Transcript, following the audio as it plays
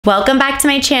Welcome back to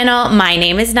my channel. My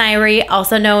name is Nayri,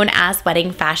 also known as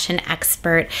Wedding Fashion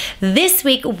Expert. This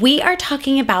week, we are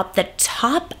talking about the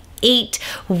top 8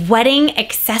 wedding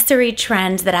accessory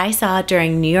trends that I saw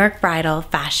during New York Bridal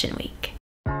Fashion Week.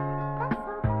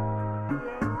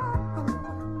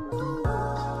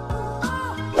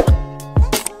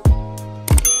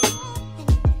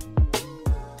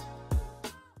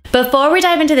 Before we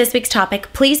dive into this week's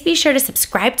topic, please be sure to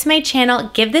subscribe to my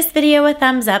channel, give this video a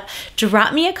thumbs up,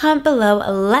 drop me a comment below,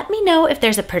 let me know if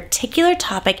there's a particular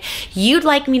topic you'd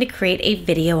like me to create a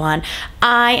video on.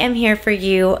 I am here for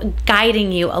you,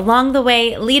 guiding you along the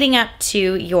way, leading up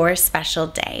to your special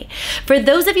day. For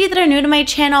those of you that are new to my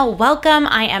channel, welcome.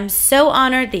 I am so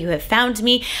honored that you have found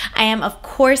me. I am, of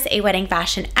course, a wedding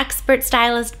fashion expert,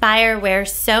 stylist, buyer, wear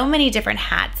so many different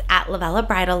hats at LOVELLA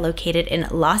Bridal, located in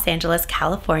Los Angeles,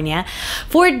 California.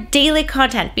 For daily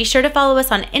content, be sure to follow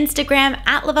us on Instagram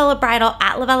at LOVELLA Bridal,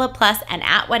 at LOVELLA Plus, and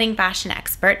at Wedding Fashion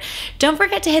Expert. Don't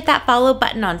forget to hit that follow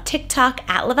button on TikTok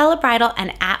at LOVELLA Bridal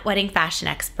and at Wedding Fashion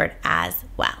Expert as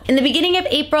well. In the beginning of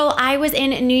April, I was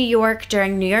in New York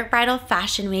during New York Bridal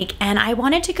Fashion Week, and I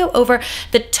wanted to go over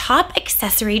the top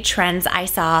accessory trends I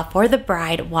saw for the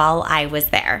bride while I was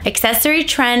there. Accessory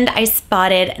trend I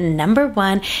spotted, number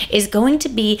 1, is going to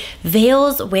be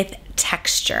veils with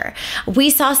texture. We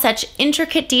saw such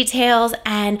intricate details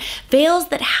and veils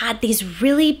that had these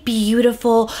really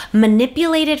beautiful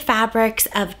manipulated fabrics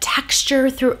of texture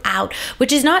throughout,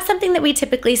 which is not something that we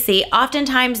typically see.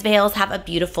 Oftentimes veils have a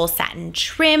beautiful satin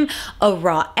trim, a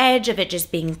raw edge of it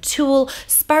just being tulle,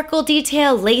 sparkle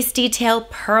detail, lace detail,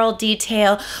 pearl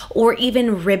detail, or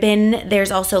even ribbon.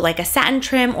 There's also like a satin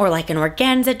trim or like an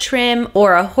organza trim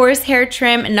or a horsehair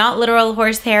trim, not literal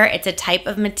horsehair. It's a type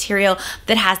of material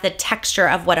that has the texture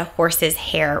of what a horse's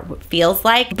hair feels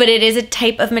like, but it is a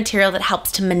type of material that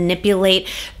helps to manipulate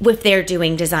if they're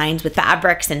doing designs with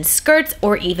fabrics and skirts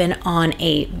or even on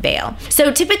a veil.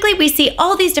 So typically we see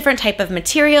all these different type of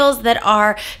materials that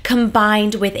are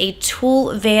combined with a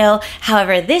tulle veil.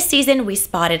 However, this season we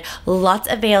spotted lots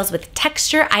of veils with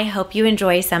texture. I hope you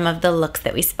enjoy some of the looks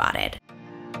that we spotted.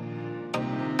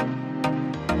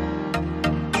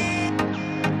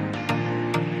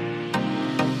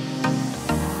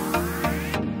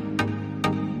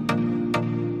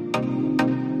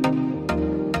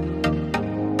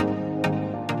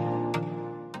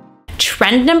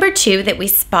 Trend number 2 that we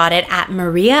spotted at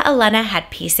Maria Elena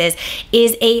Headpieces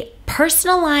is a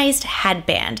personalized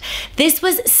headband. This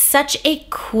was such a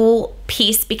cool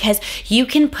piece because you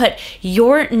can put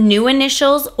your new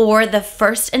initials or the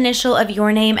first initial of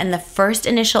your name and the first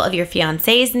initial of your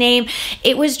fiance's name.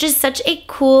 It was just such a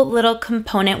cool little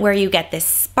component where you get this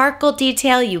sparkle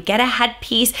detail, you get a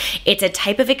headpiece. It's a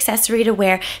type of accessory to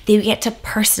wear that you get to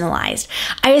personalize.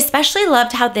 I especially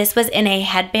loved how this was in a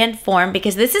headband form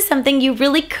because this is something you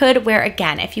really could wear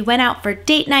again. If you went out for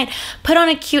date night, put on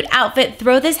a cute outfit,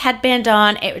 throw this headband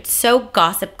on. It's so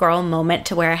Gossip Girl moment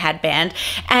to wear a headband.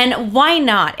 And why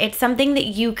not? It's something that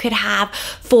you could have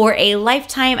for a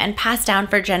lifetime and pass down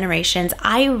for generations.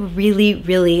 I really,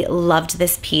 really loved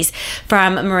this piece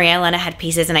from Maria Elena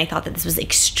Headpieces, and I thought that this was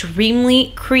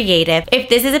extremely creative. If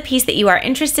this is a piece that you are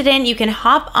interested in, you can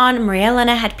hop on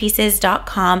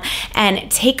mariaelenaheadpieces.com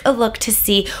and take a look to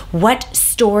see what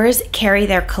stores carry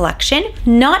their collection.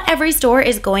 Not every store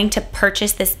is going to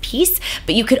purchase this piece,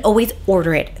 but you could always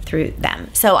order it through them.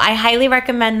 So I highly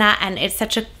recommend that, and it's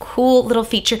such a cool little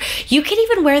feature. You can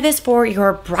even wear this for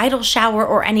your bridal shower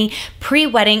or any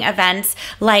pre-wedding events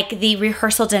like the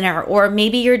rehearsal dinner, or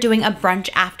maybe you're doing a brunch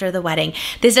after the wedding.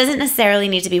 This doesn't necessarily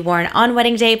need to be worn on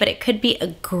wedding day, but it could be a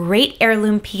great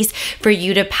heirloom piece for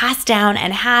you to pass down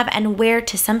and have and wear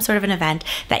to some sort of an event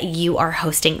that you are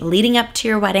hosting leading up to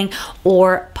your wedding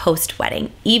or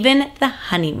post-wedding, even the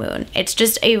honeymoon. It's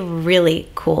just a really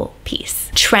cool piece.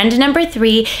 Trend number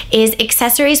 3 is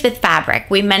accessories with fabric.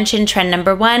 We mentioned trend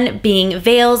number 1 being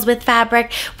veils with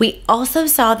fabric. We also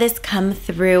saw this come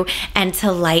through and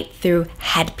to light through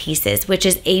headpieces, which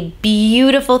is a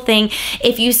beautiful thing.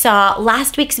 If you saw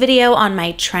last week's video on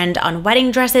my trend on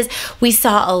wedding dresses, we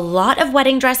saw a lot of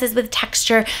wedding dresses with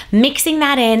texture, mixing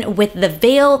that in with the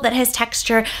veil that has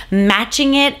texture,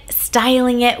 matching it,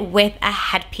 styling it with a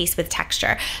headpiece with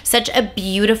texture. Such a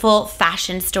beautiful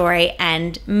fashion story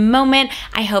and moment.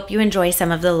 I hope you enjoy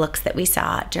some of the looks that we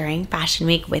saw during Fashion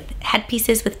Week with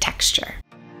headpieces with texture.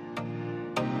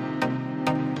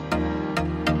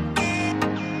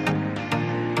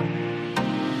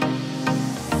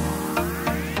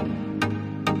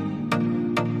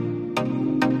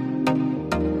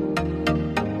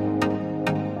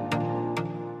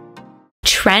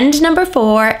 Trend number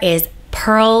 4 is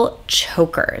pearl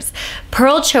chokers.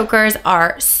 Pearl chokers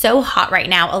are so hot right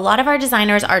now. A lot of our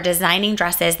designers are designing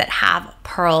dresses that have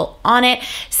pearl on it.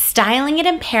 Styling it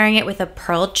and pairing it with a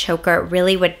pearl choker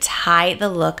really would tie the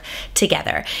look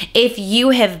together. If you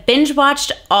have binge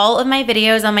watched all of my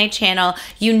videos on my channel,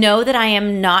 you know that I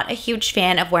am not a huge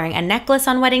fan of wearing a necklace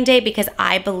on wedding day because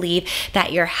I believe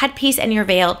that your headpiece and your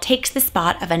veil takes the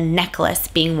spot of a necklace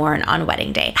being worn on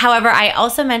wedding day. However, I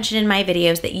also mentioned in my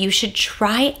videos that you should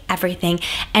try everything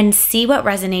and see what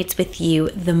resonates with you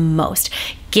the most.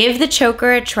 Give the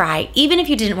choker a try. Even if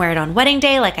you didn't wear it on wedding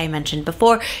day, like I mentioned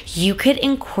before, you could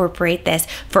incorporate this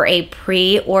for a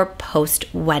pre or post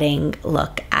wedding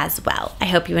look as well. I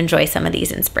hope you enjoy some of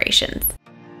these inspirations.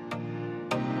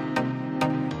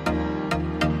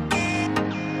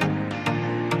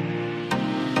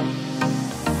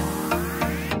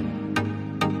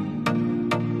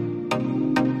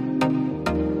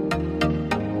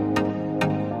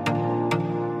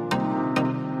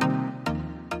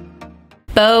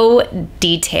 Bow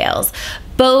details.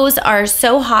 Bows are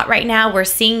so hot right now. We're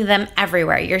seeing them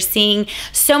everywhere. You're seeing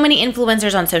so many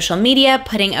influencers on social media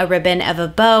putting a ribbon of a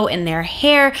bow in their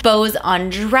hair, bows on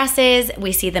dresses.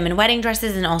 We see them in wedding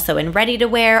dresses and also in ready to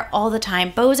wear all the time.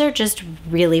 Bows are just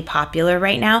really popular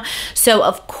right now. So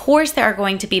of course there are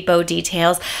going to be bow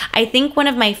details. I think one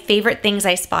of my favorite things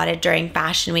I spotted during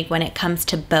Fashion Week when it comes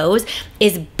to bows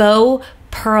is bow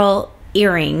pearl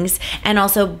earrings and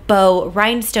also bow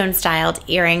rhinestone styled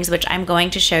earrings, which I'm going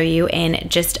to show you in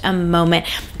just a moment.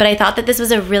 But I thought that this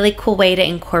was a really cool way to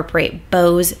incorporate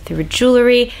bows through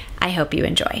jewelry. I hope you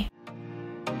enjoy.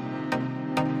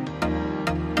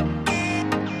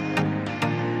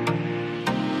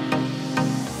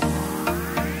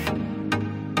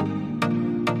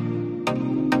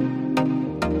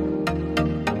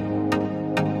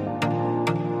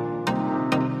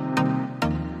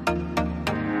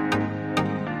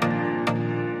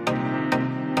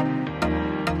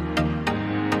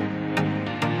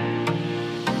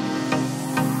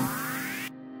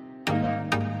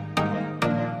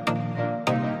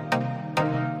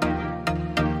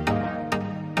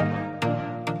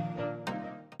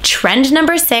 Trend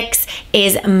number 6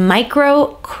 is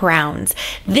micro crowns.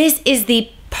 This is the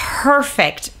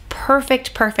perfect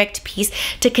piece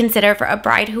to consider for a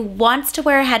bride who wants to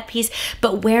wear a headpiece,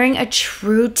 but wearing a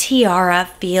true tiara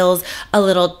feels a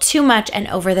little too much and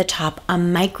over the top. A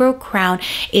micro crown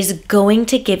is going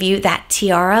to give you that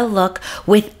tiara look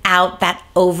without that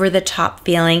over the top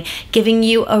feeling, giving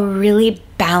you a really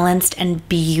balanced and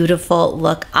beautiful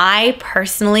look. I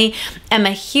personally am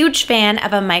a huge fan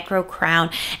of a micro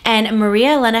crown, and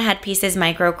Maria Elena headpieces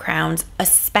micro crowns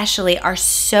especially are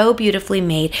so beautifully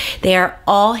made. They are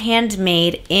all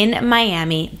handmade in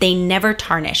Miami. They never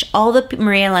tarnish. All the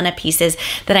Maria Elena pieces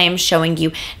that I am showing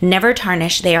you never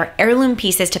tarnish. They are heirloom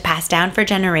pieces to pass down for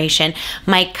generation.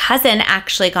 My cousin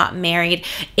actually got married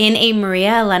in a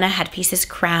Maria Elena headpieces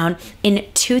crown in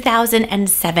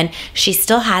 2007. She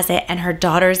still has it, and her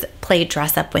daughters play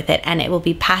dress up with it, and it will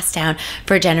be passed down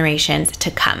for generations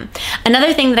to come.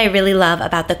 Another thing that I really love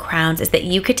about the crowns is that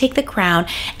you could take the crown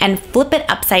and flip it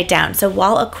upside down. So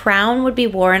while a crown would be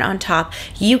worn on top,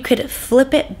 you could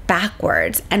flip it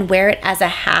backwards and wear it as a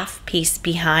half piece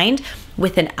behind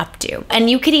with an updo. And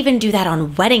you could even do that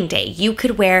on wedding day. You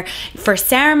could wear, for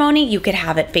ceremony, you could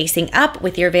have it facing up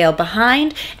with your veil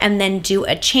behind, and then do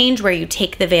a change where you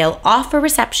take the veil off for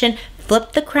reception,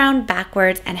 flip the crown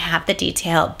backwards, and have the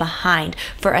detail behind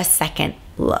for a second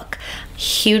look.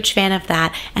 Huge fan of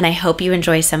that, and I hope you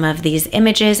enjoy some of these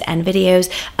images and videos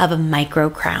of micro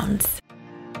crowns.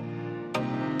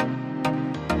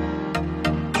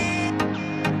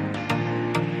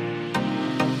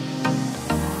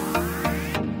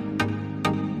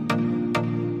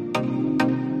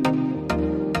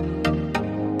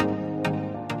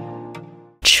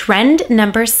 Trend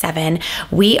number 7,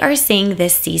 we are seeing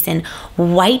this season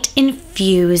white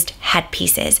infused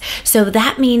headpieces. So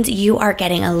that means you are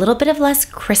getting a little bit of less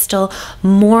crystal,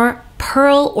 more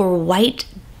pearl or white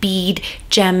bead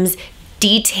gems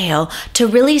detail to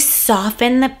really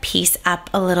soften the piece up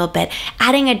a little bit,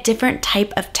 adding a different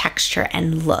type of texture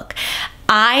and look.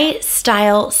 I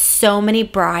style so many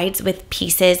brides with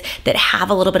pieces that have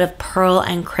a little bit of pearl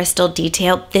and crystal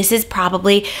detail. This is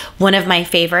probably one of my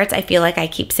favorites. I feel like I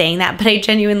keep saying that, but I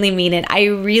genuinely mean it. I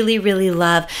really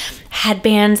love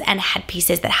headbands and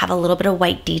headpieces that have a little bit of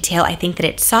white detail. I think that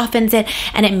it softens it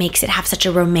and it makes it have such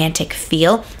a romantic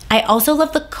feel. I also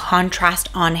love the contrast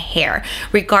on hair.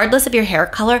 Regardless of your hair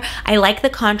color, I like the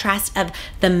contrast of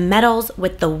the metals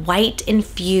with the white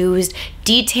infused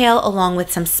detail along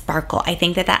with some sparkle. I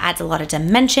think that that adds a lot of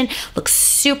dimension, looks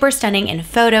super stunning in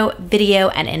photo, video,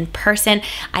 and in person.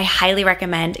 I highly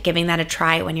recommend giving that a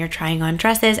try when you're trying on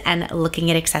dresses and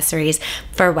looking at accessories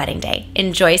for wedding day.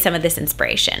 Enjoy some of this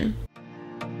inspiration.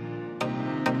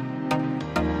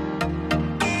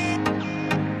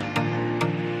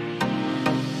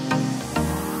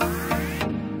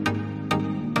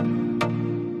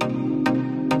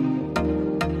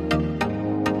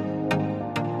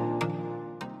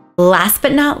 Last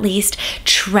but not least,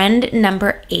 trend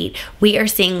number 8, we are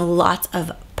seeing lots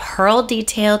of pearl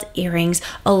detailed earrings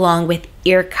along with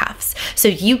ear cuffs. So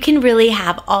you can really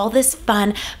have all this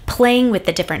fun playing with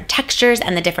the different textures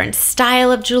and the different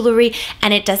style of jewelry,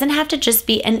 and it doesn't have to just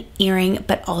be an earring,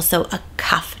 but also a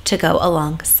cuff to go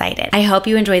alongside it. I hope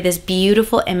you enjoy this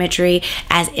beautiful imagery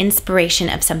as inspiration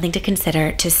of something to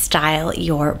consider to style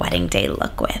your wedding day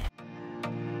look with.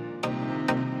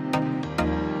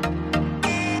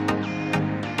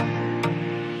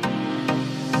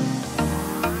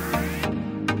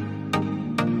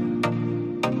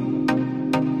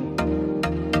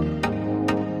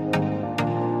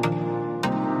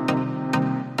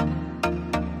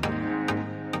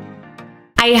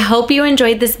 I hope you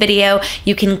enjoyed this video.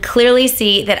 You can clearly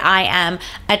see that I am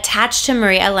attached to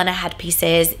Maria Elena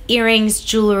headpieces, earrings,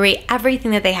 jewelry,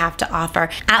 everything that they have to offer.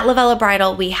 At Lovella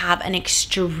Bridal, we have an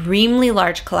extremely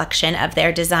large collection of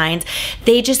their designs.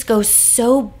 They just go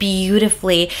so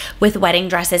beautifully with wedding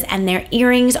dresses, and their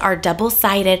earrings are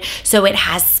double-sided, so it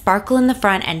has sparkle in the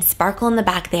front and sparkle in the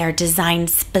back. They are designed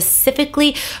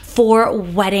specifically for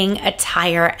wedding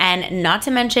attire, and not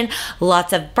to mention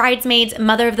lots of bridesmaids,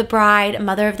 mother of the bride,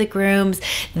 mother of the grooms,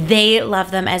 they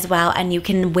love them as well, and you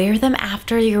can wear them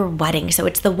after your wedding. So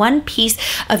it's the one piece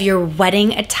of your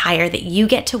wedding attire that you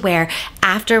get to wear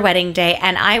after wedding day,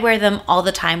 and I wear them all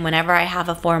the time whenever I have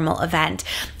a formal event.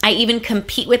 I even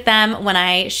compete with them when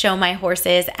I show my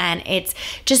horses, and it's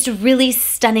just really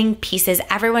stunning pieces.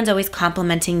 Everyone's always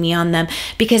complimenting me on them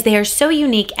because they are so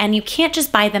unique, and you can't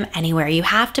just buy them anywhere. You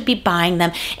have to be buying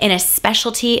them in a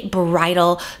specialty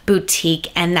bridal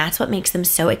boutique, and that's what makes them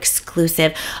so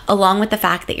exclusive, along with the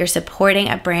fact that you're supporting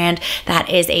a brand that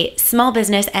is a small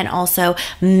business and also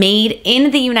made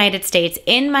in the United States,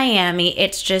 in Miami.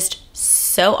 It's just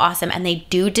so awesome, and they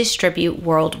do distribute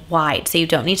worldwide, so you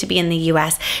don't need to be in the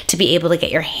US to be able to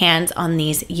get your hands on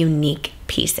these unique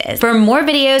pieces. For more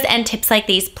videos and tips like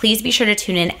these, please be sure to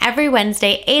tune in every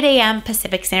Wednesday, 8 a.m.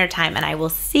 Pacific Standard Time, and I will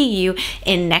see you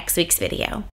in next week's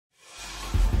video.